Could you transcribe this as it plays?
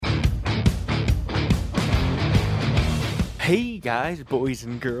Hey guys, boys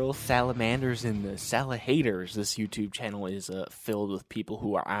and girls, salamanders and the salahaters. This YouTube channel is filled with people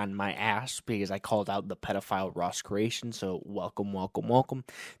who are on my ass because I called out the pedophile Ross creation. So welcome, welcome, welcome.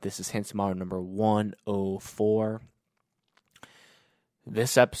 This is Handsome Hour number 104.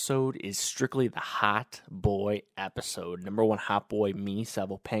 This episode is strictly the hot boy episode. Number one hot boy, me,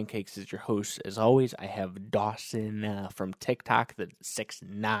 Several Pancakes, is your host. As always, I have Dawson from TikTok, the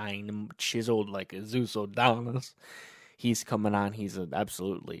 6'9", chiseled like a Zeus Adonis. He's coming on. He's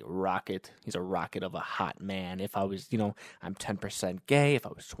absolutely rocket. He's a rocket of a hot man. If I was, I'm 10% gay. If I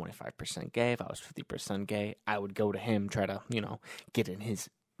was 25% gay, if I was 50% gay, I would go to him, try to, get in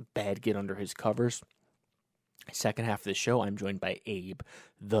his bed, get under his covers. Second half of the show, I'm joined by Abe,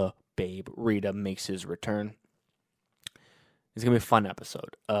 the Babe. Rita makes his return. It's going to be a fun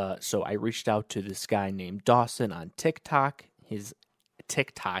episode. So I reached out to this guy named Dawson on TikTok. His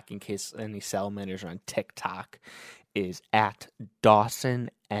TikTok, in case any salamanders are on TikTok, is at Dawson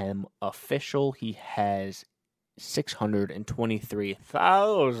M Official. He has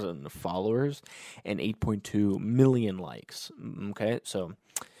 623,000 followers and 8.2 million likes. Okay, so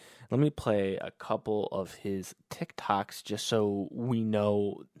let me play a couple of his TikToks just so we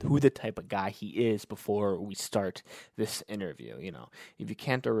know who the type of guy he is before we start this interview. If you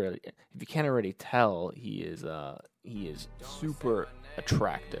can't already tell, he is super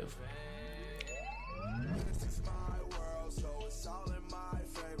attractive.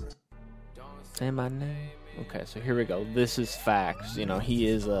 Say my name. Okay, so here we go. This is facts.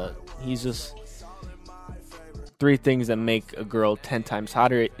 He's just 3 things that make a girl 10 times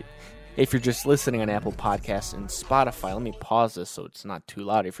hotter. If you're just listening on Apple Podcasts and Spotify, let me pause this so it's not too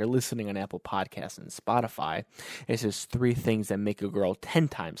loud. If you're listening on Apple Podcasts and Spotify, it says 3 things that make a girl 10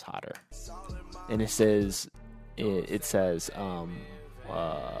 times hotter. And it says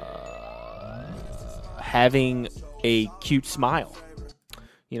having a cute smile.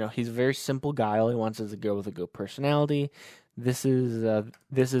 He's a very simple guy. All he wants is a girl with a good personality. This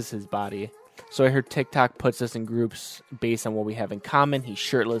is his body. So I heard TikTok puts us in groups based on what we have in common. He's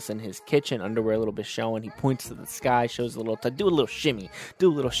shirtless in his kitchen, underwear a little bit showing. He points to the sky, shows do a little shimmy.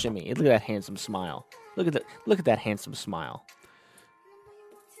 Do a little shimmy. Look at that handsome smile. Look at that handsome smile.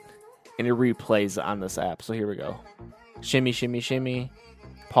 And it replays on this app. So here we go. Shimmy, shimmy, shimmy.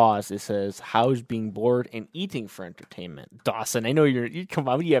 Pause. It says, how's being bored and eating for entertainment? Dawson, I know you come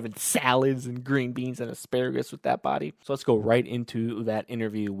on, you having salads and green beans and asparagus with that body. So let's go right into that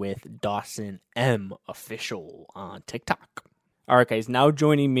interview with Dawson M Official on TikTok. All right, guys, now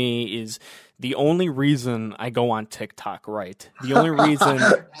joining me is the only reason I go on TikTok, right? The only reason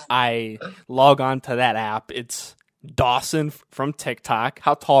I log on to that app, it's Dawson from TikTok.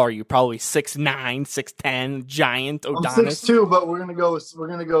 How tall are you? Probably 6'9", 6'10", giant Adonis. I'm 6'2", but we're gonna go with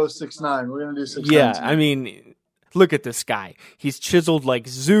 6'9". We're gonna do 6'9". Yeah, I mean, look at this guy. He's chiseled like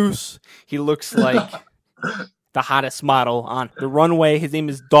Zeus. He looks like the hottest model on the runway. His name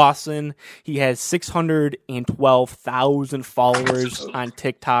is Dawson. He has 612,000 followers on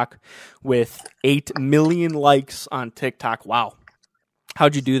TikTok with 8 million likes on TikTok. Wow,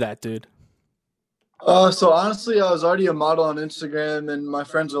 how'd you do that, dude? So honestly, I was already a model on Instagram, and my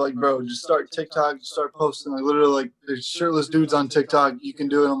friends were like, "Bro, just start TikTok, just start posting." Like literally, like there's shirtless dudes on TikTok. You can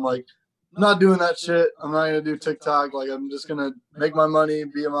do it. I'm like, I'm not doing that shit. I'm not gonna do TikTok. Like I'm just gonna make my money,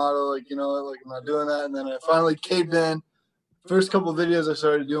 be a model. Like I'm not doing that. And then I finally caved in. First couple of videos I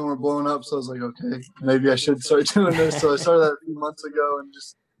started doing were blowing up, so I was like, okay, maybe I should start doing this. So I started that a few months ago and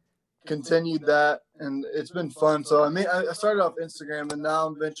just continued that, and it's been fun. So I started off Instagram, and now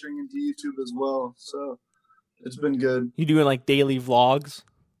I'm venturing into YouTube as well. So it's been good. You doing like daily vlogs?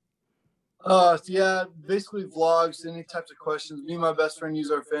 Yeah, basically vlogs, any types of questions. Me and my best friend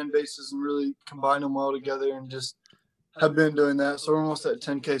use our fan bases and really combine them well together, and just have been doing that. So we're almost at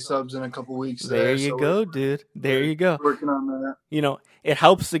 10K subs in a couple weeks. There you go, dude. There you go. Working on that. It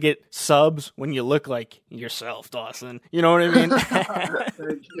helps to get subs when you look like yourself, Dawson. You know what I mean?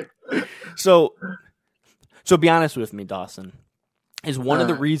 Thank you. So be honest with me, Dawson. Is one of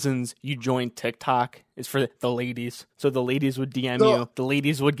the reasons you joined TikTok is for the ladies. So the ladies would DM you. The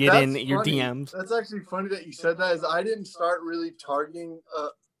ladies would get in your DMs. That's actually funny that you said that. Is I didn't start really targeting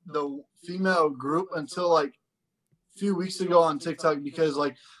the female group until like a few weeks ago on TikTok, because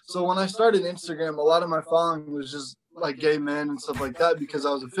so when I started Instagram, a lot of my following was just like gay men and stuff like that, because I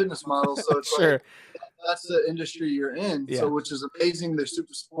was a fitness model. So it's sure. Like that's the industry you're in. Yeah. So which is amazing. They're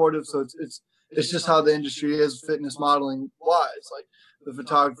super supportive. So it's just how the industry is, fitness modeling wise. Like the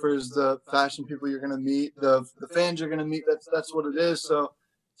photographers, the fashion people you're gonna meet, the fans you're gonna meet. That's what it is. So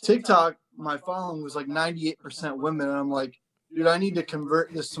TikTok, my following was like 98% women, and I'm like, dude, I need to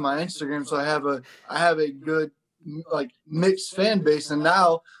convert this to my Instagram so I have a good like mixed fan base, and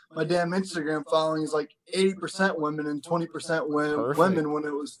now my damn Instagram following is like 80% women and 20% women when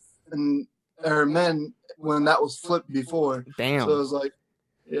it was or men when that was flipped before. Damn. So it was like,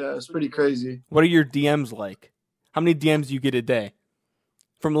 yeah, it's pretty crazy. What are your DMs like? How many DMs do you get a day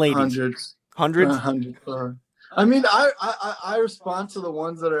from ladies? Hundreds? I mean, I respond to the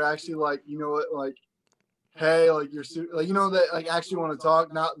ones that are actually like, you know what, like, hey, like you're like, you know, that like actually want to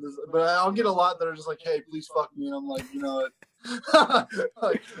talk, not this, but I'll get a lot that are just like, hey, please fuck me, and I'm like, you know,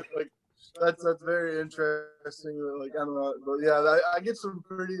 like that's very interesting. Like, I don't know, but yeah, I get some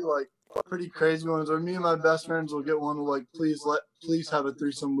pretty crazy ones. Or me and my best friends will get one like, please have a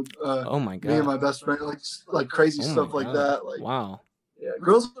threesome with oh my god, me and my best friend, like crazy stuff like that. Like, wow. Yeah,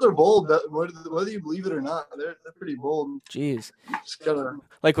 girls are bold. Whether you believe it or not, they're pretty bold. Jeez. Just gotta...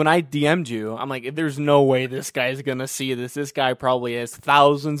 Like when I DM'd you, I'm like, there's no way this guy's gonna see this. This guy probably has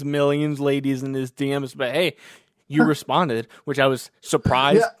thousands, millions ladies in his DMs. But hey, you responded, which I was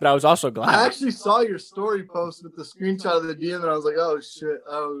surprised, but I was also glad. I actually saw your story post with the screenshot of the DM, and I was like, oh shit,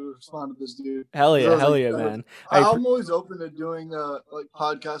 I would respond to this dude. Hell yeah, man. I'm always open to doing like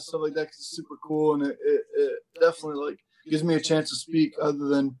podcasts, stuff like that, because it's super cool, and it definitely like gives me a chance to speak other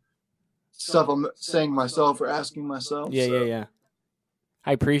than stuff I'm saying myself or asking myself. Yeah.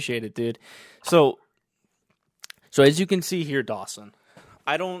 I appreciate it, dude. So as you can see here, Dawson,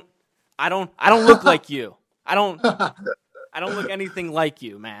 I don't look like you. I don't look anything like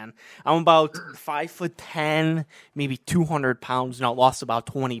you, man. I'm about 5'10", maybe 200 pounds. Now lost about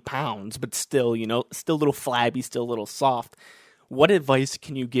 20 pounds, but still, still a little flabby, still a little soft. What advice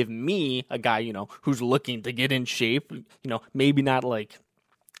can you give me, a guy, who's looking to get in shape, maybe not like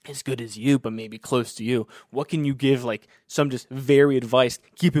as good as you, but maybe close to you? What can you give, like, some just very advice?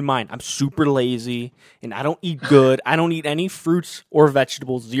 Keep in mind, I'm super lazy, and I don't eat good. I don't eat any fruits or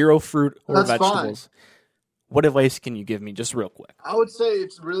vegetables, zero fruit or vegetables. Fine. What advice can you give me, just real quick? I would say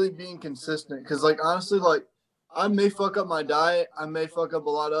it's really being consistent, because, like, honestly, like, I may fuck up my diet. I may fuck up a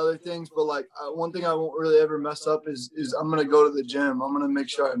lot of other things, but like one thing I won't really ever mess up is I'm going to go to the gym. I'm going to make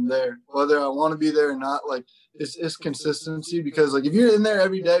sure I'm there, whether I want to be there or not. Like it's consistency, because like if you're in there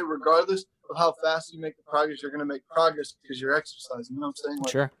every day, regardless of how fast you make the progress, you're going to make progress because you're exercising. You know what I'm saying?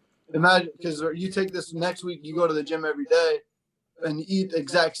 Like, sure. Imagine, because you take this next week, you go to the gym every day and you eat the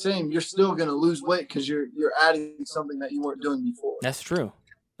exact same, you're still going to lose weight because you're adding something that you weren't doing before. That's true.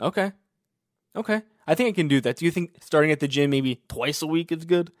 Okay. I think I can do that. Do you think starting at the gym maybe twice a week is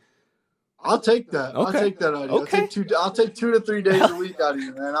good? I'll take that. Okay. I'll take that idea. Okay. I'll take 2 to 3 days a week out of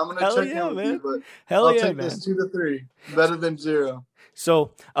you, man. I'm going to check in with you, but I'll take this 2 to 3. Better than 0.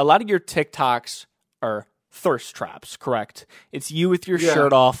 So a lot of your TikToks are thirst traps, correct? It's you with your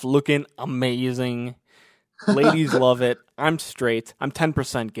shirt off, looking amazing. Ladies love it. I'm straight. I'm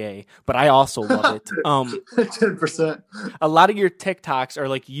 10% gay, but I also love it. 10%. A lot of your TikToks are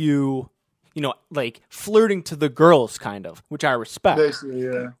like you like flirting to the girls, kind of, which I respect. Basically,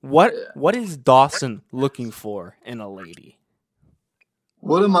 yeah. What is Dawson looking for in a lady?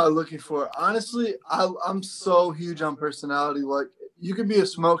 What am I looking for? Honestly, I'm so huge on personality. Like, you could be a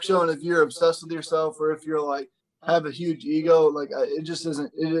smoke show, and if you're obsessed with yourself, or if you're like have a huge ego, like it just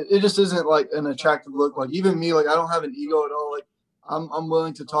isn't like an attractive look. Like, even me, like I don't have an ego at all. Like I'm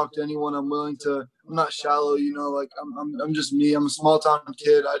willing to talk to anyone. I'm not shallow. Like I'm just me. I'm a small town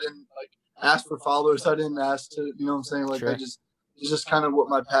kid. I didn't like ask for followers. I didn't ask to, what I'm saying? Like, sure. It's just kind of what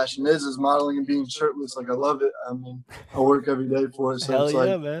my passion is modeling and being shirtless. Like, I love it. I mean, I work every day for it. So Hell it's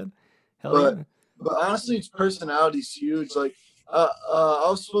yeah, man. But honestly, it's personality's huge. Like, I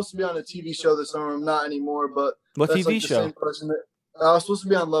was supposed to be on a TV show this summer. I'm not anymore, but what that's TV like the show? Same person that, I was supposed to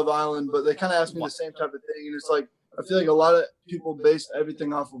be on Love Island, but they kind of asked me the same type of thing. And it's like, I feel like a lot of people base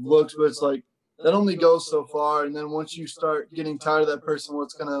everything off of looks, but it's like, that only goes so far, and then once you start getting tired of that person,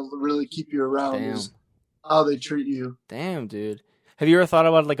 what's gonna really keep you around is how they treat you. Damn, dude. Have you ever thought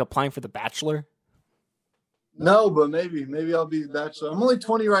about like applying for The Bachelor? No, but maybe I'll be the Bachelor. I'm only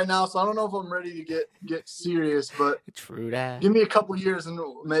 20 right now, so I don't know if I'm ready to get serious. But true that. Give me a couple years, and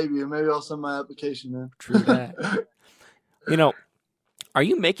maybe I'll send my application in. True that. Are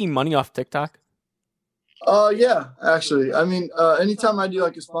you making money off TikTok? Yeah, actually. I mean, anytime I do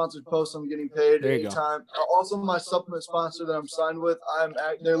like a sponsored post, I'm getting paid. There you anytime. Go. Also, my supplement sponsor that I'm signed with,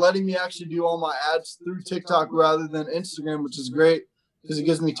 they're letting me actually do all my ads through TikTok rather than Instagram, which is great because it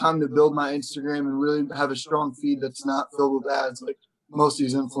gives me time to build my Instagram and really have a strong feed that's not filled with ads like most of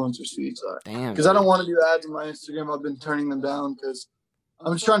these influencers' feeds are. Damn. Because I don't want to do ads on my Instagram. I've been turning them down because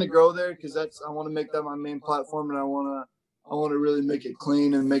I'm just trying to grow there because I want to make that my main platform, and I want to really make it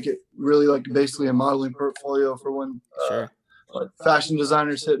clean and make it really like basically a modeling portfolio for when like fashion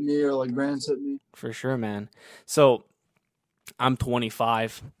designers hit me or like brands hit me. For sure, man. So I'm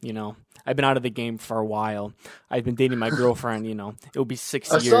 25, I've been out of the game for a while. I've been dating my girlfriend, it'll be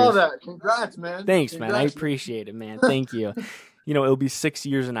 6 years. I saw that. Congrats, man. Thanks, man. I appreciate it, man. Thank you. It'll be 6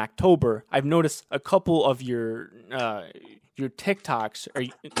 years in October. I've noticed a couple of your TikToks are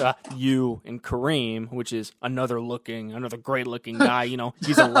you and Kareem, which is another great looking guy.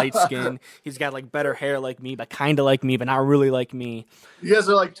 He's a light skin. He's got like better hair like me, but kind of like me, but not really like me. You guys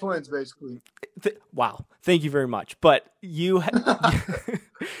are like twins, basically. Wow. Thank you very much. But you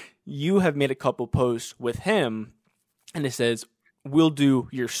have made a couple posts with him, and it says, "We'll do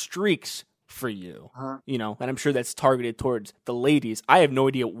your streaks for you," and I'm sure that's targeted towards the ladies. I have no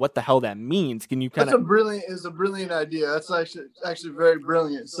idea what the hell that means. Can you kind of? It's a brilliant idea. That's actually very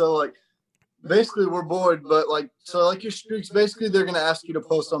brilliant. So like, basically we're bored, but like, your streaks, basically they're going to ask you to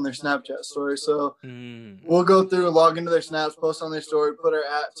post on their Snapchat story. So we'll go through, log into their snaps, post on their story, put our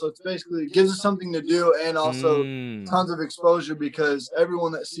at. So it's basically, it gives us something to do and also tons of exposure, because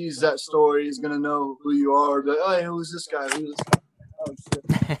everyone that sees that story is going to know who you are. But, hey, who's this guy? Who's this guy? Oh,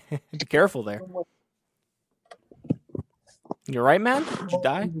 shit. Be careful there. You're right, man? Did you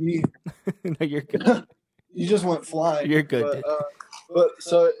die? No, you're good. You just went flying. You're good. But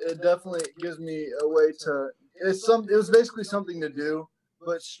so it definitely gives me a way to. It was basically something to do.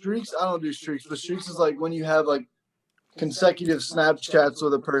 But streaks, I don't do streaks. But streaks is like when you have like consecutive Snapchats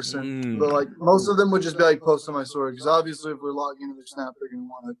with a person. But like most of them would just be like post on my story, because obviously if we're logging into their Snap, they're gonna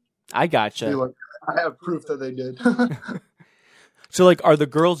want to. I gotcha. Like, I have proof that they did. So like, are the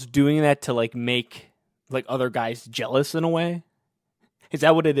girls doing that to like make like other guys jealous in a way? Is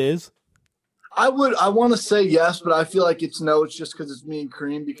that what it is? I want to say yes, but I feel like it's no. It's just because it's me and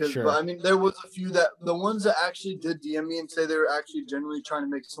Kareem. Because sure. But I mean, there was a few the ones that actually did DM me and say they were actually genuinely trying to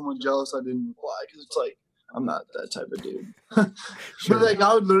make someone jealous. I didn't reply, because it's like, I'm not that type of dude. Sure. But like,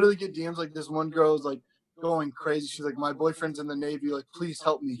 I would literally get DMs like this one girl was like going crazy. She's like, my boyfriend's in the Navy. Like, please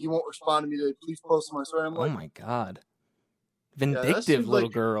help me. He won't respond to me today. Please post my story. I'm like, oh my God, vindictive little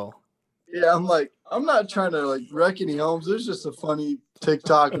girl. Yeah, I'm like, I'm not trying to like wreck any homes. There's just a funny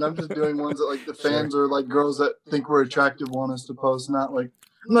TikTok, and I'm just doing ones that like the fans or like girls that think we're attractive want us to post. Not like,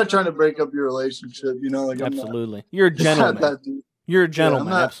 I'm not trying to break up your relationship, Like, absolutely, you're a gentleman. You're a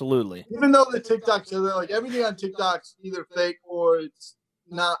gentleman, absolutely. Even though the TikTok says that, like everything on TikTok's either fake or it's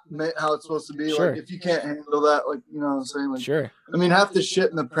not meant how it's supposed to be. Sure. Like if you can't handle that, like what I'm saying. Like, sure. I mean, half the shit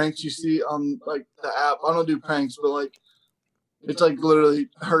and the pranks you see on like the app. I don't do pranks, but like. It's like literally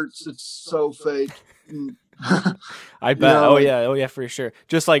hurts. It's so fake. I bet. Oh yeah, for sure.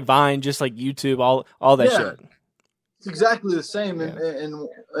 Just like Vine, just like YouTube, all that shit. It's exactly the same. And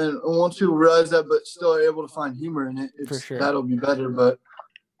once people realize that, but still are able to find humor in it, for sure. That'll be better. But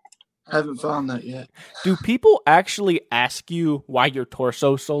haven't found that yet. Do people actually ask you why your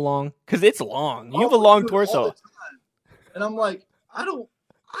torso's so long? Because it's long. You have a long torso. And I'm like, I don't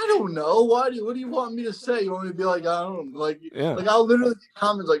know. What do you want me to say? You want me to be like, I don't know. Like, like I'll literally get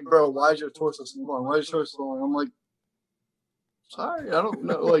comments like, bro, why is your torso so long? Why is your torso so long? I'm like, sorry, I don't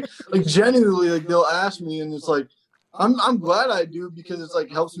know. Like genuinely, like they'll ask me, and it's like, I'm glad I do, because it's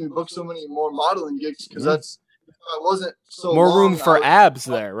like helps me book so many more modeling gigs, because that's, if I wasn't so more long, room for abs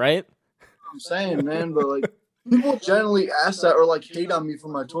there, right? I'm saying, man, but like people generally ask that or like hate on me for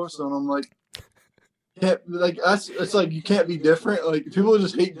my torso, and I'm like, it's like you can't be different. Like people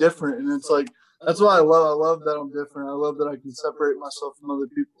just hate different, and it's like that's what I love. I love that I'm different. I love that I can separate myself from other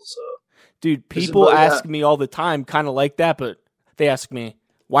people. So, dude, people ask me all the time, kind of like that, but they ask me,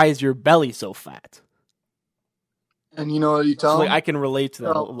 "Why is your belly so fat?" And you know what you tell them? I can relate to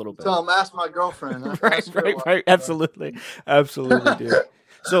that a little bit. Tell them, ask my girlfriend. Right. Absolutely, dude.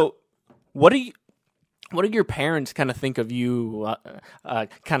 So, what do your parents kind of think of you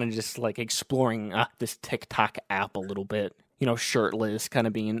kind of just like exploring this TikTok app a little bit, shirtless, kind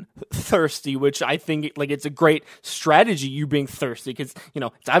of being thirsty, which I think like it's a great strategy, you being thirsty, because,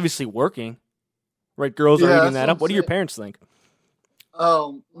 it's obviously working, right? Girls are eating that up. What do your parents think?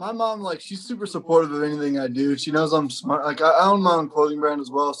 Oh, my mom, like, she's super supportive of anything I do. She knows I'm smart. Like, I own my own clothing brand as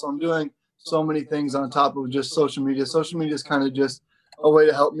well, so I'm doing so many things on top of just social media. Social media is kind of just a way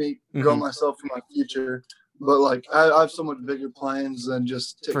to help me grow myself in my future. But like I have so much bigger plans than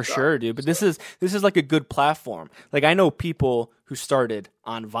just TikTok. For sure, dude. But this is like a good platform. Like I know people who started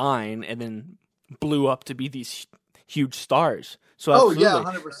on Vine and then blew up to be these huge stars. So absolutely.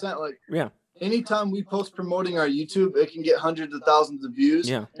 100%. Like anytime we post promoting our YouTube, it can get hundreds of thousands of views.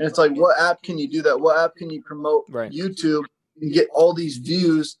 Yeah. And it's like, what app can you do that? What app can you promote YouTube and get all these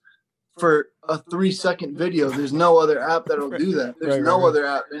views for a 3-second video. There's no other app that'll do that. There's no other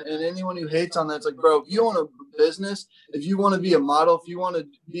app. And anyone who hates on that, it's like, bro, if you own a business, if you want to be a model, if you want to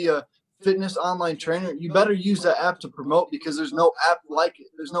be a fitness online trainer, you better use that app to promote, because there's no app like it.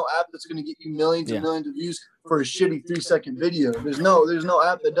 There's no app that's going to get you millions and millions of views for a shitty 3-second video. There's no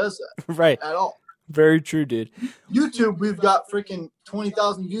app that does that. Right. At all. Very true, dude. YouTube, we've got freaking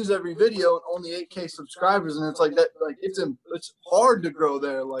 20,000 views every video and only 8K subscribers, and it's like that. Like it's hard to grow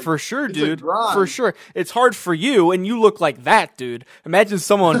there. Like for sure, dude. For sure, it's hard for you, and you look like that, dude. Imagine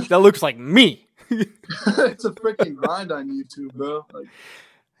someone that looks like me. It's a freaking grind on YouTube, bro. Like,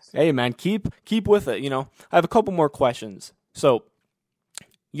 hey, man, keep with it. You know, I have a couple more questions. So,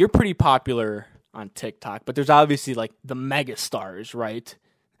 you're pretty popular on TikTok, but there's obviously like the mega stars, right?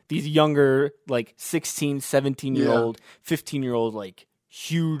 These younger, like 16, 17-year-old, 15-year-old, like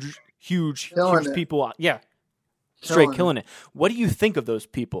huge people. Yeah. Straight killing it. What do you think of those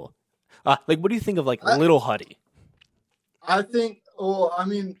people? Like, what do you think of like Little Huddy? I think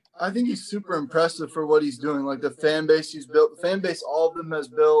he's super impressive for what he's doing. Like the fan base he's built, the fan base all of them has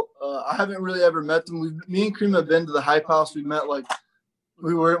built. I haven't really ever met them. Me and Kareem have been to the Hype House. We met went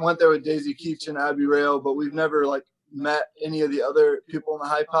there with Daisy Keach and Abby Rail, but we've never like met any of the other people in the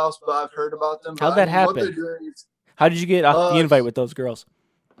Hype House, but I've heard about them. How'd that happen? What they're doing is, how did you get the invite with those girls?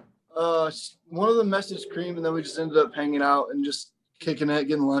 One of them messaged Kareem, and then we just ended up hanging out and just kicking it,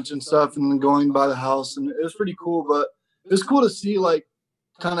 getting lunch and stuff, and then going by the house, and it was pretty cool. But it was cool to see like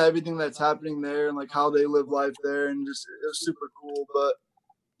kind of everything that's happening there and like how they live life there, and just it was super cool. But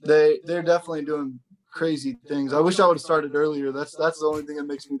they're definitely doing crazy things. I wish I would have started earlier. That's the only thing that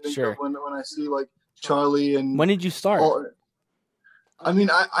makes me think of when I see like Charlie. And when did you start?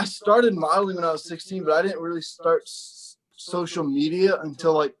 I started modeling when I was 16, but I didn't really start social media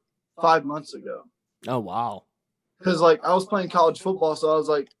until like 5 months ago. Oh, wow. Because like I was playing college football, so I was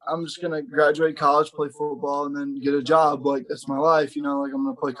like, I'm just gonna graduate college, play football, and then get a job. Like that's my life, you know. Like I'm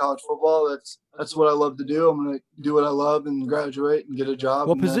gonna play college football. That's what I love to do. I'm gonna do what I love and graduate and get a job.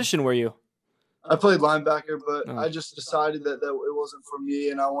 What position were you? I played linebacker, but I just decided that it wasn't for me,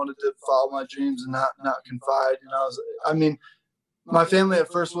 and I wanted to follow my dreams and not confide. And my family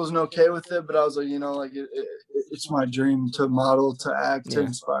at first wasn't okay with it, but I was like, you know, like it's my dream to model, to act, to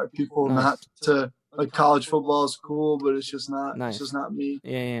inspire people. Not to like college football is cool, but it's just not. It's just not me.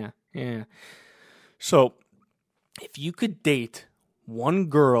 Yeah. So, if you could date one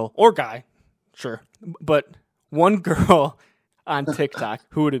girl or guy, sure, but one girl on TikTok,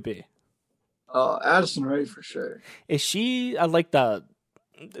 who would it be? Addison Rae for sure. Is she like the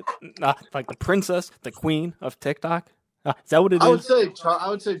princess, the queen of TikTok? Is that what it is? I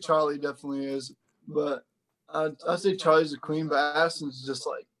would say Charlie definitely is, but I'd say Charlie's the queen, but Addison's just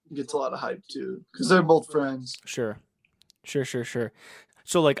like gets a lot of hype too because they're both friends. Sure.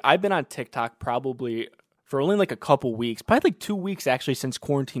 So like I've been on TikTok probably for only like a couple weeks, probably like 2 weeks actually since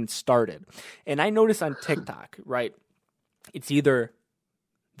quarantine started, and I noticed on TikTok, right, it's either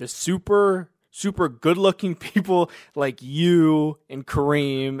the super good-looking people like you and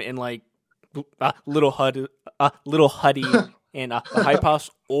Kareem and like Little Huddy and the Hype House,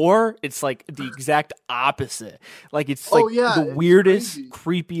 or it's like the exact opposite. Like it's like the weirdest,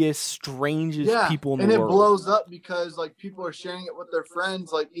 creepiest, strangest people in the world. And it blows up because like people are sharing it with their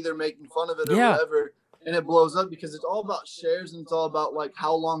friends, like either making fun of it or whatever. And it blows up because it's all about shares and it's all about like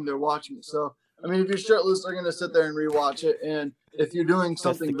how long they're watching it. So I mean, if you're shirtless, they're gonna sit there and rewatch it, and if you're doing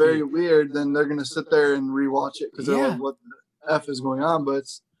something very weird, then they're gonna sit there and rewatch it because they're like, "What the f is going on?" But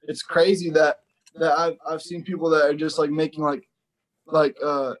it's crazy that I've seen people that are just like making like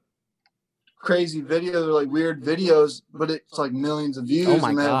crazy videos or like weird videos, but it's like millions of views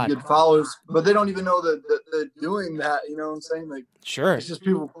and they have good followers, but they don't even know that they're doing that. You know what I'm saying? Like, sure, it's just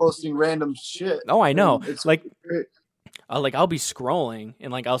people posting random shit. Oh, I know. It's like. I'll be scrolling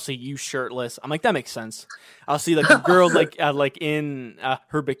and like I'll see you shirtless. I'm like, that makes sense. I'll see like a girl like in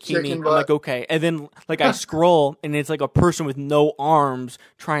her bikini. I'm like, okay. And then like I scroll and it's like a person with no arms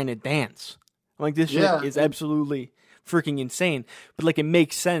trying to dance. I'm like, this shit is absolutely freaking insane. But like it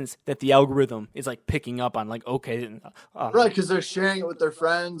makes sense that the algorithm is like picking up on like, okay, right, because they're sharing it with their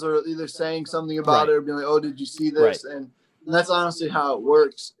friends or either saying something about it or being like, oh, did you see this? Right. And that's honestly how it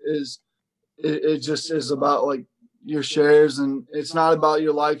works. Is it just is about like your shares, and it's not about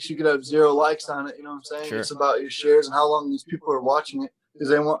your likes. You could have 0 likes on it, you know what I'm saying? Sure. It's about your shares and how long these people are watching it, because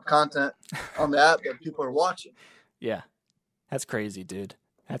they want content on the app that people are watching. Yeah, that's crazy, dude.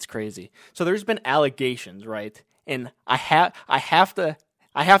 That's crazy. So there's been allegations, right? And I have to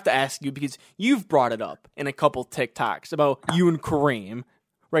ask you, because you've brought it up in a couple TikToks about you and Kareem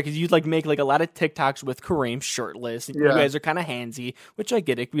Right, because you'd like make like a lot of TikToks with Kareem shirtless. And You guys are kind of handsy, which I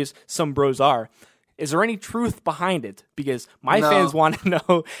get it because some bros are. Is there any truth behind it? Because my fans want to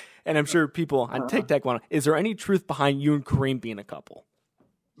know, and I'm sure people on TikTok want to. Is there any truth behind you and Kareem being a couple?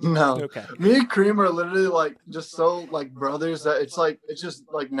 No. Okay. Me and Kareem are literally like just so like brothers that it's just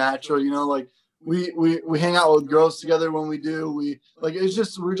like natural, you know, like we hang out with girls together when we do. It's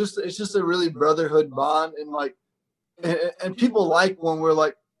just a really brotherhood bond, and like and people like when we're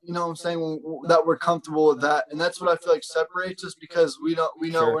like, you know what I'm saying, that we're comfortable with that. And that's what I feel like separates us, because we know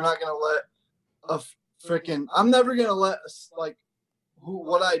we're not going to let I'm never going to let like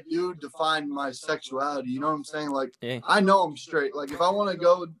what I do define my sexuality. You know what I'm saying? Like, I know I'm straight. Like, if I want to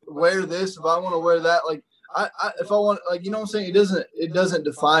go wear this, if I want to wear that, like, if I want, like, you know what I'm saying? It doesn't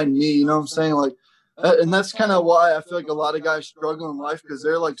define me. You know what I'm saying? Like, and that's kind of why I feel like a lot of guys struggle in life, because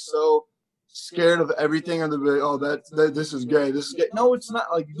they're like so scared of everything, and they're like, oh, this is gay. This is gay. No, it's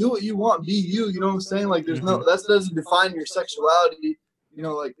not. Like, do what you want. Be you. You know what I'm saying? Like, there's no, that doesn't define your sexuality. You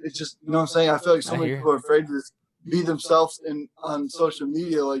know, like, it's just, you know what I'm saying? I feel like so many people are afraid to just be themselves on social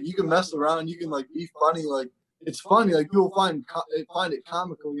media. Like, you can mess around, you can like be funny. Like, it's funny. Like, people find it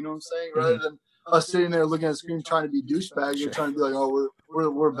comical. You know what I'm saying? Rather than us sitting there looking at the screen trying to be douchebags, or trying to be like, oh,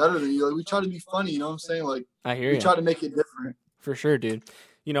 we're better than you. Like, we try to be funny. You know what I'm saying? Like, we try to make it different. For sure, dude.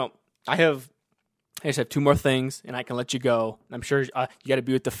 You know, I just have 2 more things, and I can let you go. I'm sure you got to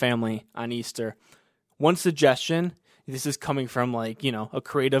be with the family on Easter. One suggestion. This is coming from like, you know, a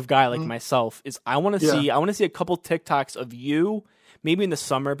creative guy like myself, is I want to see a couple TikToks of you, maybe in the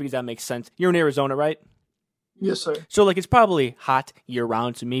summer, because that makes sense. You're in Arizona, right? Yes, sir. So like, it's probably hot year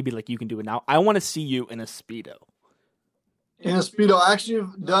round, so maybe like you can do it now. I want to see you in a Speedo. In a Speedo. I actually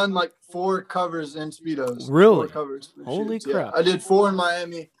have done like 4 covers in Speedos. Really? 4 covers. Holy shoots. crap. Yeah. I did 4 in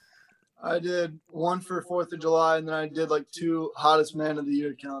Miami. I did 1 for 4th of July, and then I did like 2 hottest man of the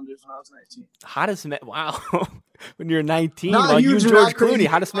year calendars when I was 19. Hottest man? Wow. When you're 19, not well, huge, you and George Clooney,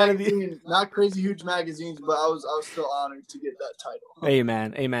 hottest man of the year. Not crazy huge magazines, but I was still honored to get that title.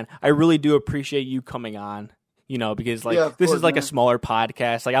 Amen. I really do appreciate you coming on. You know, because like this is like a smaller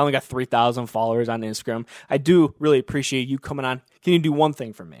podcast. Like, I only got 3,000 followers on Instagram. I do really appreciate you coming on. Can you do one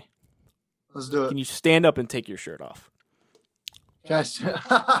thing for me? Let's do it. Can you stand up and take your shirt off? Just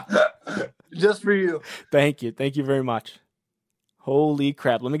for you. Thank you very much. Holy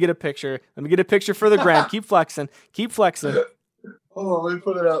crap. Let me get a picture for the gram. Keep flexing. Hold on, let me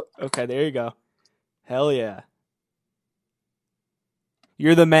put it up. Okay, there you go. Hell yeah.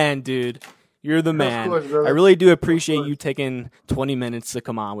 You're the man, dude. You're the man. Of course, I really do appreciate you taking 20 minutes to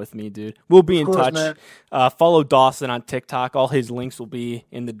come on with me, dude. We'll be in touch. Follow Dawson on TikTok. All his links will be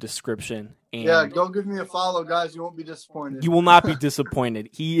in the description. And yeah, go give me a follow, guys. You won't be disappointed. You will not be disappointed.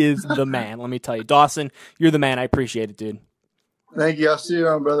 He is the man, let me tell you. Dawson, you're the man. I appreciate it, dude. Thank you. I'll see you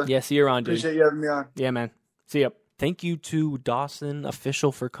around, brother. Yeah, see you around, dude. Appreciate you having me on. Yeah, man. See ya. Thank you to Dawson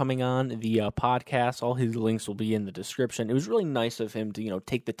Official for coming on the podcast. All his links will be in the description. It was really nice of him to, you know,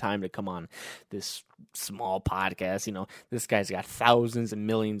 take the time to come on this small podcast. You know, this guy's got thousands and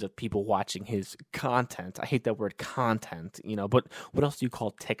millions of people watching his content. I hate that word content, you know, but what else do you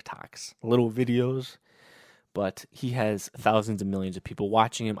call TikToks? Little videos? But he has thousands and millions of people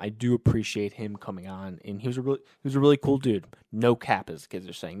watching him. I do appreciate him coming on, and he was a really cool dude. No cap, as the kids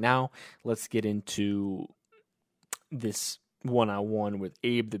are saying. Now, let's get into this one-on-one with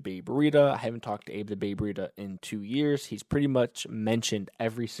Abe the Babe Rita. I haven't talked to Abe the Babe Rita in 2 years. He's pretty much mentioned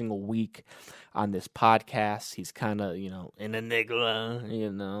every single week on this podcast. He's kind of, you know, an enigma,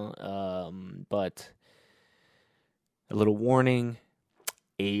 you know. But a little warning,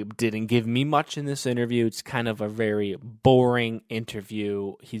 Abe didn't give me much in this interview. It's kind of a very boring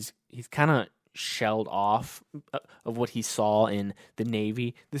interview. He's kind of shelled off of what he saw in the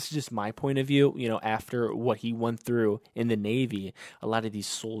Navy. This is just my point of view. You know, after what he went through in the Navy, a lot of these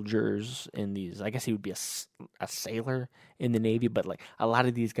soldiers and these, I guess he would be a sailor in the Navy, but like a lot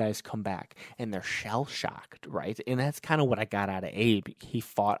of these guys come back and they're shell shocked, right? And that's kind of what I got out of Abe. He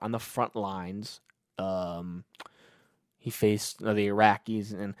fought on the front lines. He faced the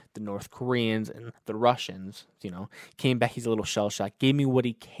Iraqis and the North Koreans and the Russians, you know. Came back, he's a little shell-shocked. Gave me what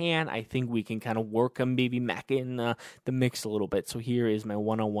he can. I think we can kind of work him, maybe back in the mix a little bit. So here is my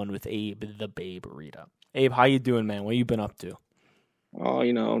one-on-one with Abe, the Babe Rita. Abe, how you doing, man? What you been up to? Oh,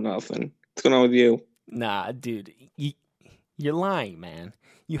 you know, nothing. What's going on with you? Nah, dude, you're lying, man.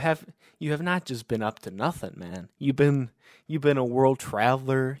 You have not just been up to nothing, man. You've been a world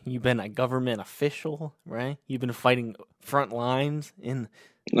traveler. You've been a government official, right? You've been fighting front lines in.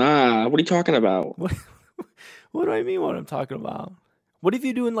 Nah, what are you talking about? What do I mean? What I'm talking about? What have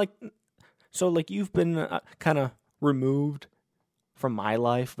you doing? Like, so like you've been kind of removed from my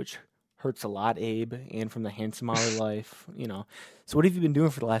life, which hurts a lot, Abe, and from the Handsome Hour life, So what have you been doing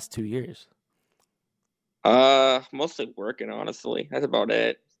for the last 2 years? Mostly working, honestly. That's about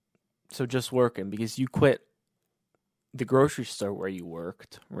it. So just working, because you quit the grocery store where you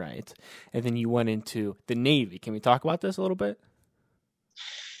worked, right? And then you went into the Navy. Can we talk about this a little bit?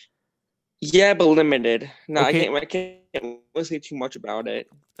 Yeah, but limited. No, Okay. I can't say too much about it.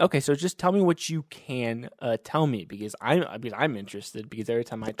 Okay, so just tell me what you can tell me, because I'm interested, because every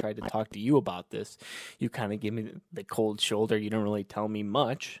time I tried to talk to you about this, you kind of give me the cold shoulder. You don't really tell me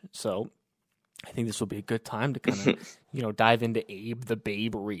much. So I think this will be a good time to kind of, dive into Abe, the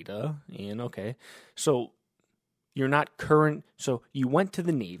Babe Rita. And okay, so you're not current. So you went to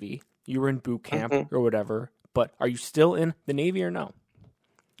the Navy. You were in boot camp or whatever. But are you still in the Navy or no?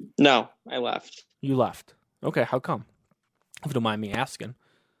 No, I left. You left. Okay, how come? If you don't mind me asking.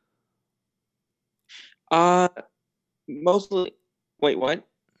 Mostly. Wait, what?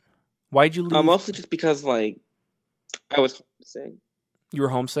 Why'd you leave? Mostly just because, I was homesick. You were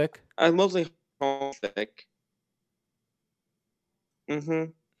homesick? I was mostly homesick.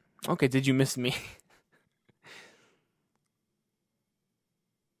 Okay, did you miss me?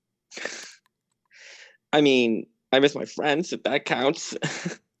 I mean, I miss my friends, if that counts.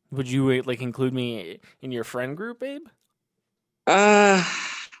 Would you include me in your friend group, Babe?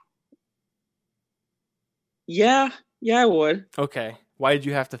 Yeah, I would. Okay. Why did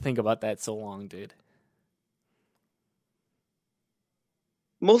you have to think about that so long, dude?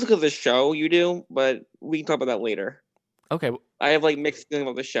 Mostly because of the show you do, but we can talk about that later. Okay. I have mixed feelings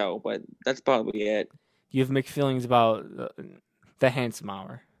about the show, but that's probably it. You have mixed feelings about the Handsome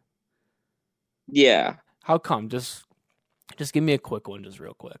Hour. Yeah. How come? Just give me a quick one, just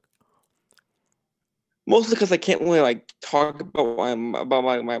real quick. Mostly because I can't really talk about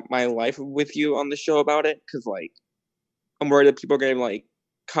my life with you on the show about it, because I'm worried that people are gonna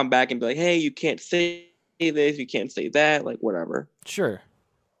come back and be like, hey, you can't say this, you can't say that, whatever. Sure.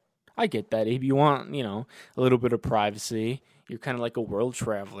 I get that, Abe. You want, a little bit of privacy. You're kind of like a world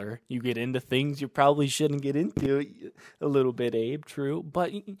traveler. You get into things you probably shouldn't get into a little bit, Abe, true.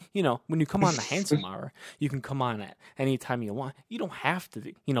 But, when you come on the Handsome Hour, you can come on at any time you want. You don't have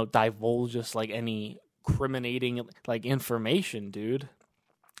to, divulge just any incriminating information, dude.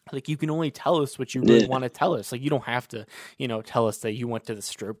 You can only tell us what you really want to tell us. You don't have to, tell us that you went to the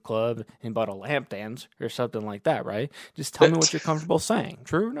strip club and bought a lamp dance or something like that, right? Just tell me what you're comfortable saying.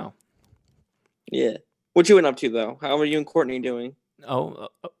 True or no? Yeah. What you been up to, though? How are you and Courtney doing? Oh,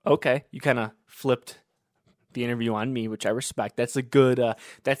 okay. You kind of flipped the interview on me, which I respect. That's a good,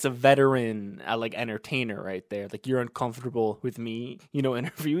 that's a veteran, entertainer right there. You're uncomfortable with me,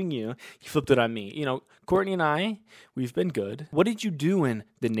 interviewing you. You flipped it on me. Courtney and I, we've been good. What did you do in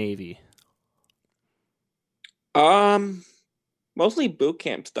the Navy? Mostly boot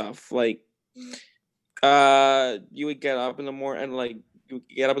camp stuff. You would get up in the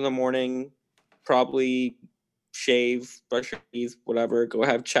morning, probably shave, brush your teeth, whatever, go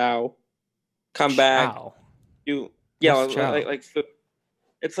have chow, come back. What's chow? Like food.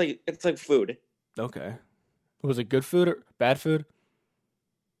 It's like food. Okay. Was it good food or bad food?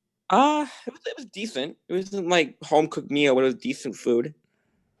 It was decent. It wasn't home cooked meal, but it was decent food.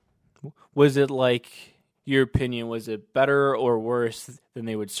 Was it your opinion, was it better or worse than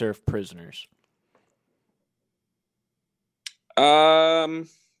they would serve prisoners?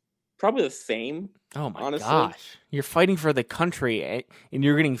 Probably the same. Oh my honestly. Gosh. You're fighting for the country and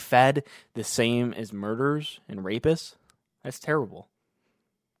you're getting fed the same as murderers and rapists? That's terrible.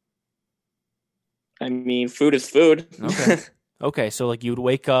 I mean, food is food. Okay. Okay, so you would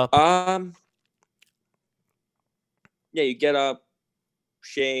wake up. Yeah, you get up,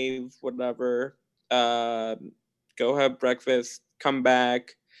 shave, whatever, go have breakfast, come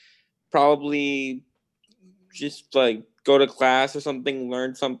back, probably just go to class or something,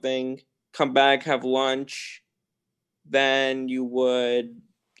 learn something, come back, have lunch. Then you would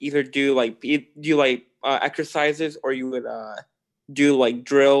either do exercises, or you would do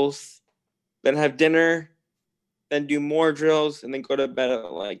drills, then have dinner, then do more drills, and then go to bed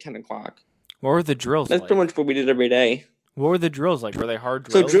at 10 o'clock. What were the drills That's pretty much what we did every day. What were the drills like? Were they hard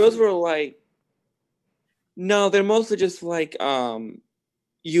drills? So drills were no, they're mostly just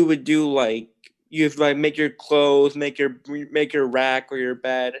you would do you have make your clothes, make your rack or your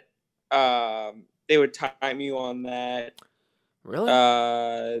bed. They would time you on that. Really?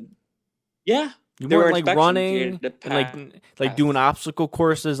 Yeah. You weren't running and doing obstacle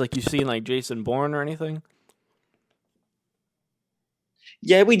courses like you see in Jason Bourne or anything?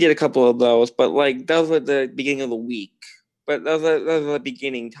 Yeah, we did a couple of those, but that was at the beginning of the week. But that was the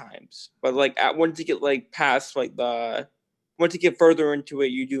beginning times. But once you get past once once you get further into it,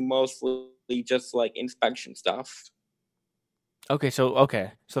 you do mostly just like inspection stuff. Okay, so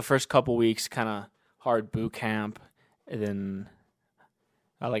the first couple weeks kind of hard boot camp, and then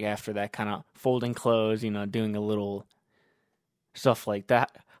like after that kind of folding clothes, doing a little stuff like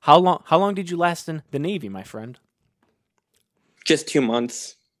that. How long did you last in the Navy, my friend? Just 2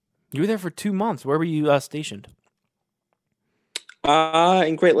 months. You were there for 2 months. Where were you stationed?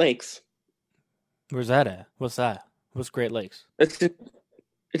 In Great Lakes. Where's that at? What's that? What's Great Lakes? It's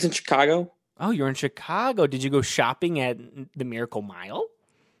in Chicago. Oh, you're in Chicago. Did you go shopping at the Miracle Mile?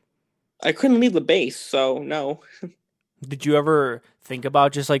 I couldn't leave the base, so no. Did you ever think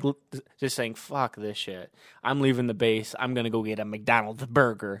about just saying, fuck this shit, I'm leaving the base, I'm going to go get a McDonald's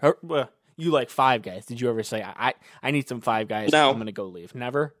burger? Or, you like Five Guys. Did you ever say, I need some Five Guys, No. I'm going to go leave?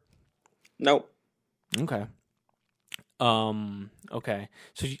 Never? Nope. Okay. Okay.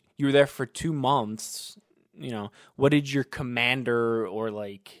 So you were there for 2 months. What did your commander or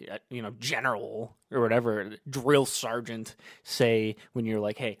general or whatever, drill sergeant say when you're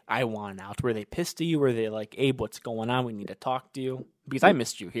like, hey, I want out? Were they pissed at you? Were they like, Abe, what's going on? We need to talk to you. Because I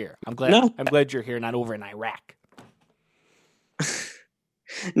missed you here. I'm glad you're here, not over in Iraq.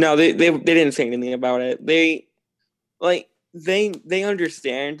 No, they didn't say anything about it. They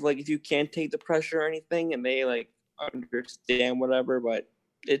understand, like, if you can't take the pressure or anything, and they like understand whatever, but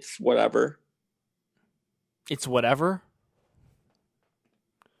it's whatever. It's whatever.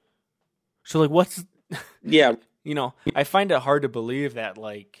 So like, what's yeah? I find it hard to believe that,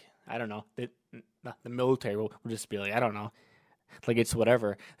 like, I don't know, that the military will just be like, I don't know, like, it's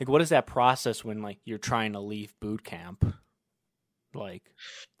whatever. Like, what is that process when like you're trying to leave boot camp? Like,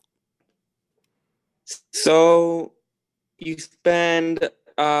 so you spend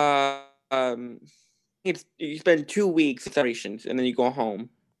you spend 2 weeks in separations, and then you go home.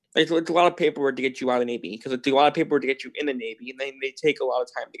 It's a lot of paperwork to get you out of the Navy, because it's a lot of paperwork to get you in the Navy, and then they take a lot of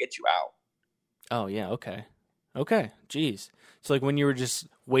time to get you out. Oh, yeah, okay. Jeez. So, like, when you were just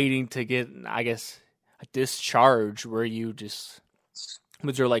waiting to get, I guess, a discharge, was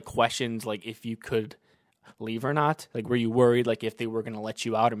there, like, questions, like, if you could leave or not? Like, were you worried, like, if they were going to let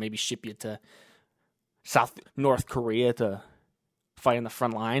you out or maybe ship you to North Korea to fight on the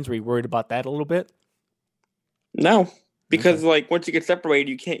front lines? Were you worried about that a little bit? No. Because like once you get separated,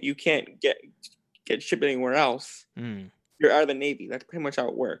 you can't get shipped anywhere else. You're out of the Navy. That's pretty much how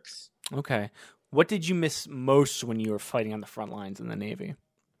it works. Okay. What did you miss most when you were fighting on the front lines in the Navy?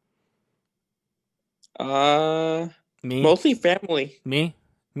 Me? Mostly family. Me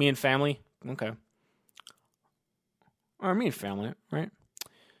and family. Okay. Or me and family, right?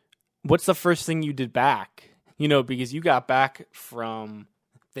 What's the first thing you did back? Because you got back from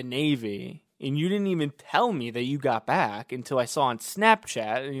the Navy. And you didn't even tell me that you got back until I saw on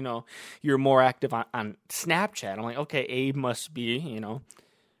Snapchat, you're more active on Snapchat. I'm like, okay, Abe must be,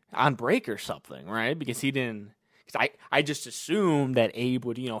 on break or something, right? Because he didn't, I just assumed that Abe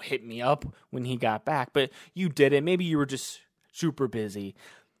would, hit me up when he got back. But you didn't. Maybe you were just super busy.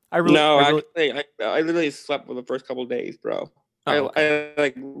 Actually, I literally slept for the first couple of days, bro. Oh, okay.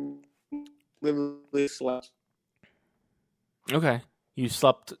 I literally slept. Okay. You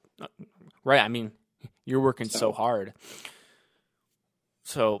slept... Right, I mean, you're working so hard.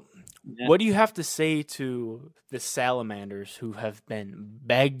 So, yeah. What do you have to say to the salamanders who have been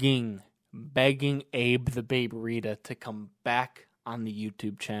begging Abe the Babe Rita to come back on the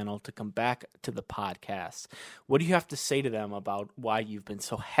YouTube channel, to come back to the podcast? What do you have to say to them about why you've been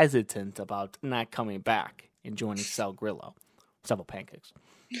so hesitant about not coming back and joining Sal Grillo, Several Pancakes?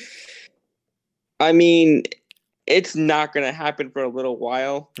 I mean, it's not going to happen for a little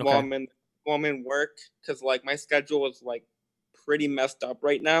while. Okay. While I'm in work, because like my schedule is like pretty messed up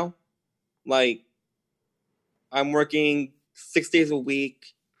right now. Like, I'm working 6 days a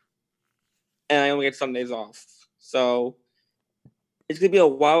week, and I only get Sundays off. So it's gonna be a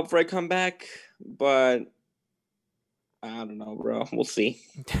while before I come back, but I don't know, bro. We'll see.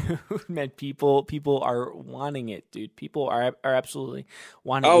 Man, people are wanting it, dude. People are absolutely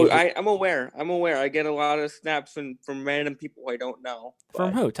wanting it. Oh, I'm aware. I get a lot of snaps from random people I don't know.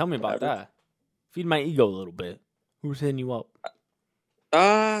 From who? Tell me about that. Feed my ego a little bit. Who's hitting you up?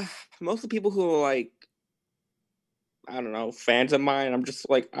 Most of the people who are like, I don't know, fans of mine. I'm just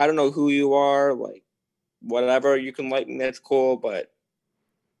like, I don't know who you are. Like, whatever, you can like me, that's cool, but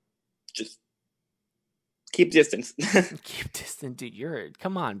just keep distance. Keep distance, dude.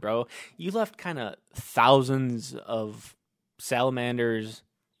 Come on, bro. You left kind of thousands of salamanders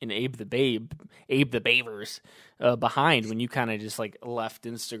and Abe the Bavers behind when you kind of just like left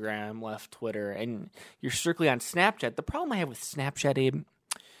Instagram, left Twitter, and you're strictly on Snapchat. The problem I have with Snapchat, Abe,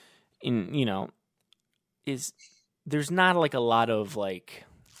 is there's not like a lot of like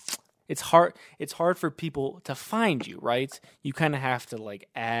it's hard for people to find you, right? You kind of have to like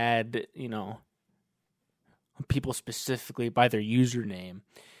add, people specifically by their username.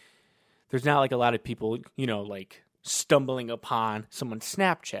 There's not like a lot of people, like stumbling upon someone's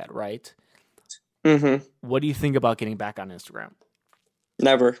Snapchat, right? Mm-hmm. What do you think about getting back on Instagram?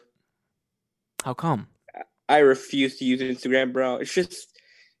 Never. How come? I refuse to use Instagram, bro. It's just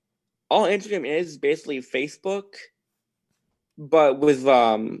all Instagram is basically Facebook, but with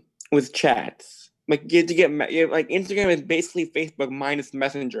chats. Like like Instagram is basically Facebook minus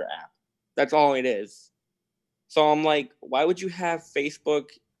Messenger app. That's all it is. So I'm like, why would you have Facebook,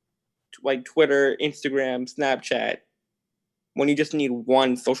 like Twitter, Instagram, Snapchat, when you just need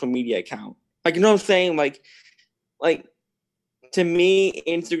one social media account? Like, you know what I'm saying? Like to me,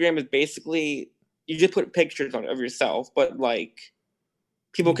 Instagram is basically you just put pictures on of yourself, but like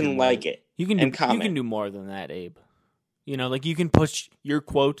people can like it. You can do more than that, Abe. Like you can post your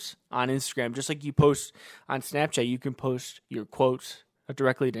quotes on Instagram, just like you post on Snapchat. You can post your quotes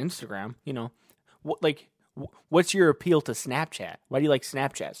directly to Instagram. What's your appeal to Snapchat? Why do you like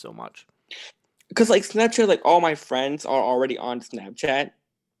Snapchat so much? Because like Snapchat, like all my friends are already on Snapchat,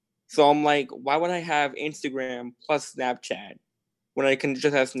 so I'm like, why would I have Instagram plus Snapchat when I can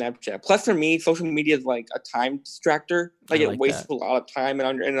just have Snapchat? Plus, for me, social media is like a time distractor. Like it wastes a lot of time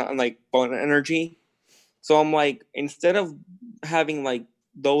and like phone energy. So I'm like, instead of having like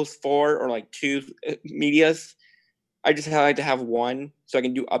those 4 or like 2 medias, I just like to have one so I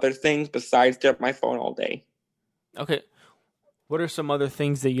can do other things besides stare at my phone all day. Okay. What are some other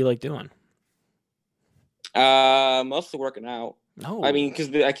things that you like doing? Mostly working out. No. I mean,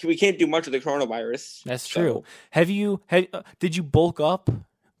 because we can't do much with the coronavirus. That's true. Did you bulk up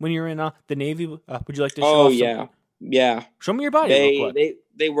when you were in the Navy? Would you like to show off yeah. Yeah. Show me your body real quick.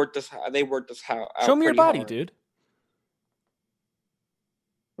 They worked us out. Show me your body, hard. dude.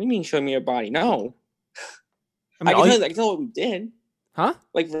 What do you mean show me your body? No. I can tell what we did. Huh?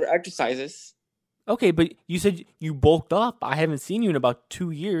 Like for exercises. Okay, but you said you bulked up. I haven't seen you in about 2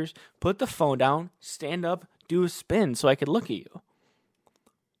 years. Put the phone down, stand up, do a spin so I could look at you.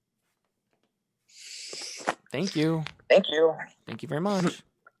 Thank you. Thank you. Thank you very much.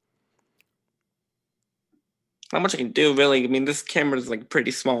 Not much I can do, really. I mean, this camera is like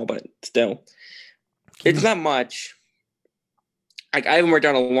pretty small, but still, it's not much. Like I haven't worked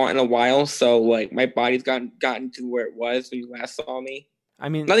out in a while, so like my body's gotten to where it was when you last saw me. I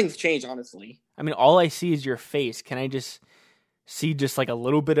mean, nothing's changed, honestly. I mean, all I see is your face. Can I just see just like a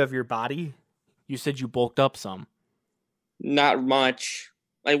little bit of your body? You said you bulked up some. Not much.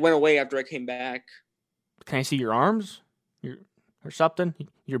 I went away after I came back. Can I see your arms? Or something?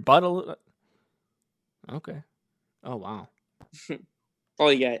 Your butt a little? Okay. Oh, wow.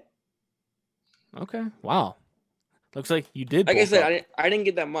 All you get. Okay. Wow. Looks like you did. Like I said, I didn't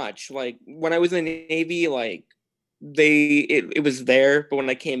get that much. Like when I was in the Navy, like it was there, but when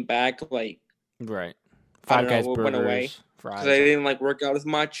I came back, like right, Five Guys burgers went away because I didn't like work out as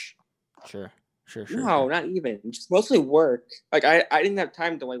much. Sure. No, not even. Just mostly work. Like I didn't have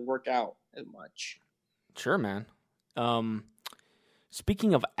time to like work out as much. Sure, man.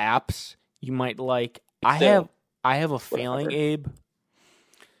 Speaking of apps, you might like. I have a feeling, Abe.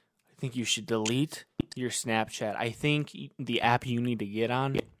 I think you should delete your Snapchat. I think the app you need to get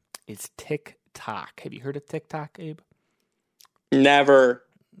on is TikTok. Have you heard of TikTok, Abe? Never.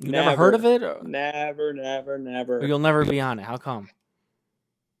 Never heard of it? Never. Or you'll never be on it. How come?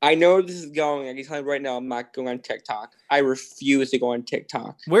 I know where this is going. I can tell you right now, I'm not going on TikTok. I refuse to go on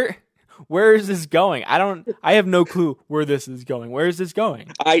TikTok. Where is this going? I have no clue where this is going. Where is this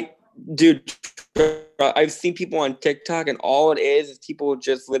going? Dude, I've seen people on TikTok, and all it is people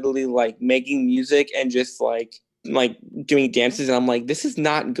just literally like making music and just like doing dances. And I'm like, this is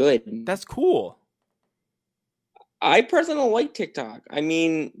not good. That's cool. I personally don't like TikTok. I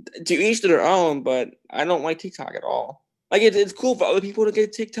mean, to each their own, but I don't like TikTok at all. Like it's cool for other people to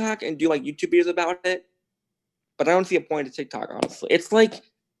get TikTok and do like YouTube videos about it, but I don't see a point to TikTok. Honestly, it's like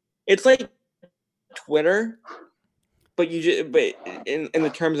Twitter. But in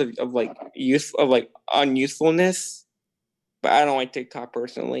the terms of like use of like unusefulness, but I don't like TikTok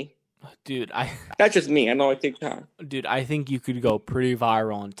personally. Dude, that's just me. I don't like TikTok. Dude, I think you could go pretty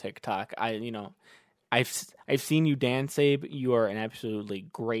viral on TikTok. I've seen you dance, Abe. You are an absolutely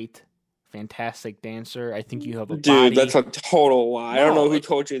great, fantastic dancer. I think you have a body. Dude, that's a total lie. No, I don't know who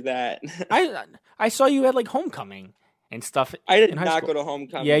told you that. I saw you at like homecoming and stuff. I did not go to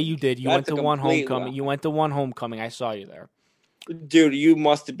homecoming. Yeah, you did. You went to one homecoming. You went to one homecoming. I saw you there. Dude, you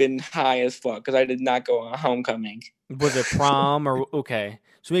must have been high as fuck because I did not go on homecoming. Was it prom or okay?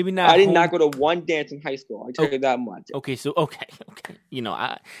 So maybe not. I did not go to one dance in high school. I tell you that much. Okay, so okay. You know,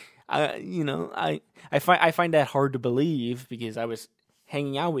 I find that hard to believe because I was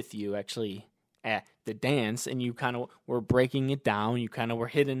hanging out with you actually at the dance, and you kind of were breaking it down. You kind of were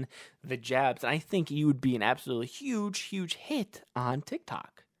hitting the jabs, and I think you would be an absolutely huge hit on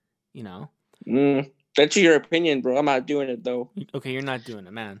TikTok. You know. That's your opinion, bro. I'm not doing it though. Okay, you're not doing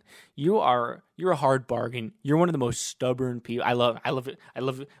it, man. You're a hard bargain. You're one of the most stubborn people. I love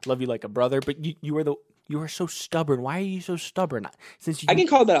you like a brother, but you are so stubborn. Why are you so stubborn? I get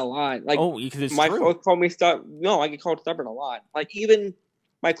called that a lot. Like, because it's my true. folks call me No, I get called stubborn a lot. Like, even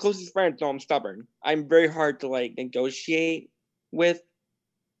my closest friends know I'm stubborn. I'm very hard to like negotiate with,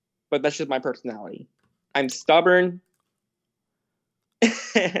 but that's just my personality. I'm stubborn.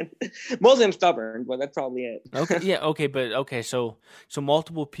 Mostly I'm stubborn, but that's probably it. Okay, yeah, okay, but okay, so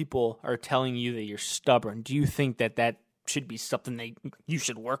multiple people are telling you that you're stubborn. Do you think that should be something that you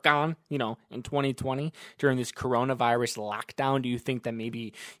should work on, in 2020 during this coronavirus lockdown? Do you think that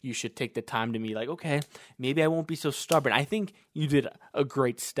maybe you should take the time to be like, okay, maybe I won't be so stubborn? I think you did a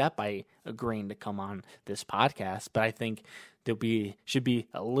great step by agreeing to come on this podcast, but I think should be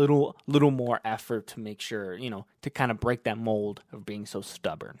a little more effort to make sure, to kind of break that mold of being so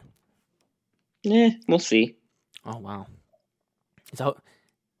stubborn. Yeah, we'll see. Oh wow.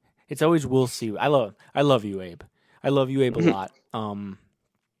 It's always we'll see. I love you, Abe. I love you, Abe, a lot.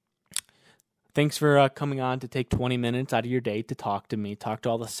 Thanks for coming on to take 20 minutes out of your day to talk to me, talk to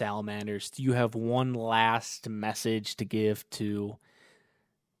all the salamanders. Do you have one last message to give to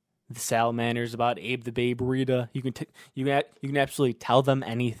the salamanders about Abe the Babe Rita? You can absolutely tell them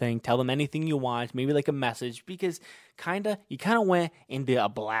anything. Tell them anything you want. Maybe like a message, because you kind of went into a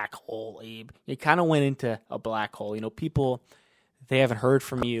black hole, Abe. You kind of went into a black hole. People, they haven't heard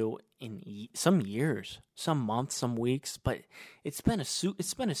from you in some years, some months, some weeks, but it's been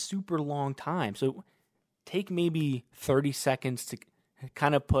a super long time. So take maybe 30 seconds to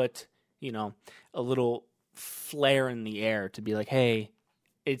kind of put, a little flare in the air to be like, hey,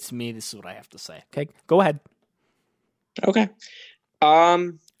 it's me. This is what I have to say. Okay, go ahead. Okay.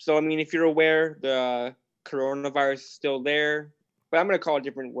 So, if you're aware, the coronavirus is still there, but I'm going to call it a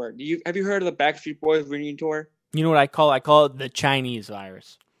different word. Have you heard of the Backstreet Boys reunion tour? You know what I call it? I call it the Chinese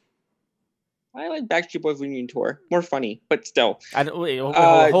virus. I like Backstreet Boys reunion tour. More funny, but still. I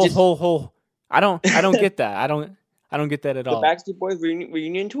don't hold. I don't get that. I don't get that at all. The Backstreet Boys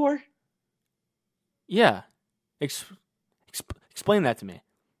reunion tour? Yeah. Explain that to me.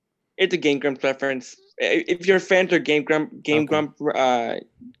 It's a Game Grumps reference. If you're fans of Game Grumps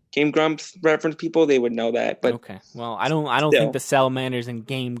reference people, they would know that. But okay. Well, I don't think the Salamanders and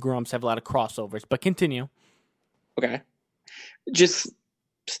Game Grumps have a lot of crossovers, but continue. Okay. Just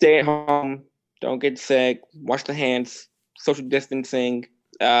stay at home. Don't get sick. Wash the hands. Social distancing.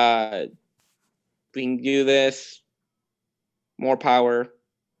 We can do this. More power.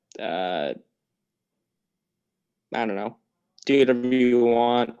 I don't know. Do whatever you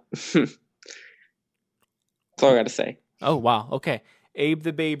want. That's all I got to say. Oh, wow. Okay. Abe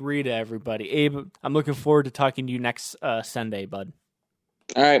the Babe Rita, everybody. Abe, I'm looking forward to talking to you next Sunday, bud.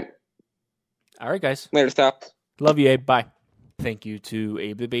 All right. All right, guys. Later, stop. Love you, Abe. Bye. Thank you to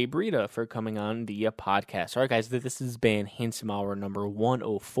Abe the Babe Rita for coming on the podcast. All right, guys, this has been Handsome Hour number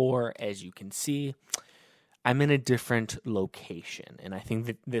 104. As you can see, I'm in a different location, and I think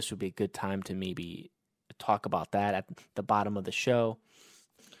that this would be a good time to maybe talk about that at the bottom of the show.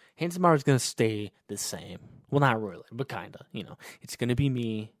 Handsome Hour is going to stay the same. Well, not really, but kind of. It's going to be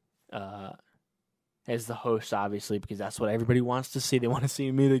me as the host, obviously, because that's what everybody wants to see. They want to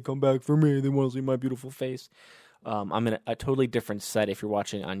see me. They come back for me. They want to see my beautiful face. I'm in a totally different set. If you're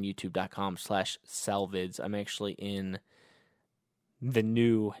watching on youtube.com/salvids, I'm actually in the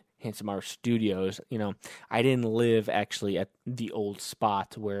new Handsome Hour Studios. I didn't live actually at the old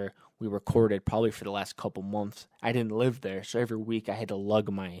spot where we recorded probably for the last couple months. I didn't live there, so every week I had to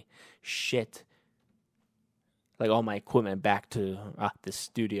lug my shit, like all my equipment, back to the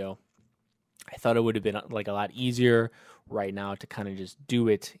studio. I thought it would have been like a lot easier right now to kind of just do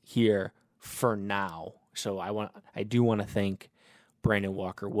it here for now. So I do want to thank Brandon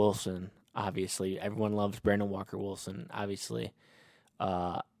Walker Wilson. Obviously, everyone loves Brandon Walker Wilson. Obviously,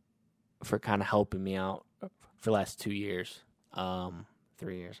 for kind of helping me out for the last 2 years,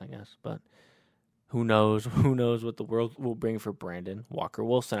 3 years, I guess. But who knows? Who knows what the world will bring for Brandon Walker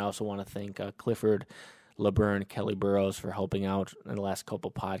Wilson? I also want to thank Clifford LeBurn, Kelly Burrows for helping out in the last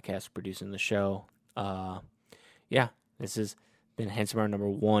couple podcasts, producing the show. This has been Handsome Hour number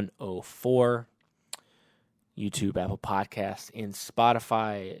 104. YouTube, Apple Podcasts, and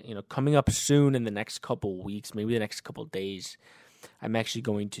Spotify. Coming up soon in the next couple weeks, maybe the next couple days, I'm actually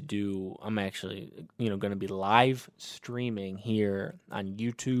going to be live streaming here on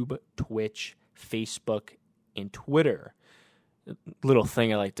YouTube, Twitch, Facebook, and Twitter. A little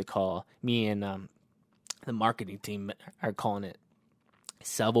thing I like to call, me and the marketing team are calling it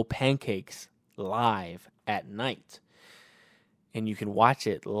Salvo Pancakes Live at Night. And you can watch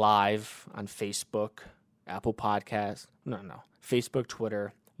it live on Facebook, Apple Podcasts, Facebook,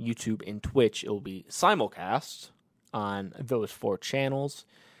 Twitter, YouTube, and Twitch. It will be simulcast on those 4 channels.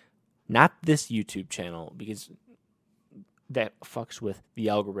 Not this YouTube channel, because that fucks with the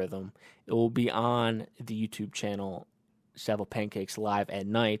algorithm. It will be on the YouTube channel Salvo Pancakes Live at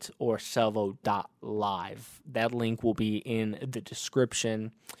Night, or salvo.live. That link will be in the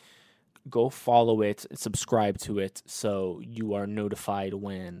description. Go follow it, subscribe to it, so you are notified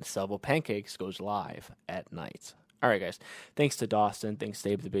when Salvo Pancakes goes live at night. All right, guys. Thanks to Dawson. Thanks to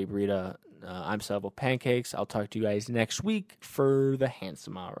Dave the Babe Rita. I'm Salvo Pancakes. I'll talk to you guys next week for the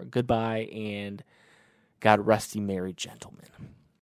Handsome Hour. Goodbye, and God rest ye merry gentlemen.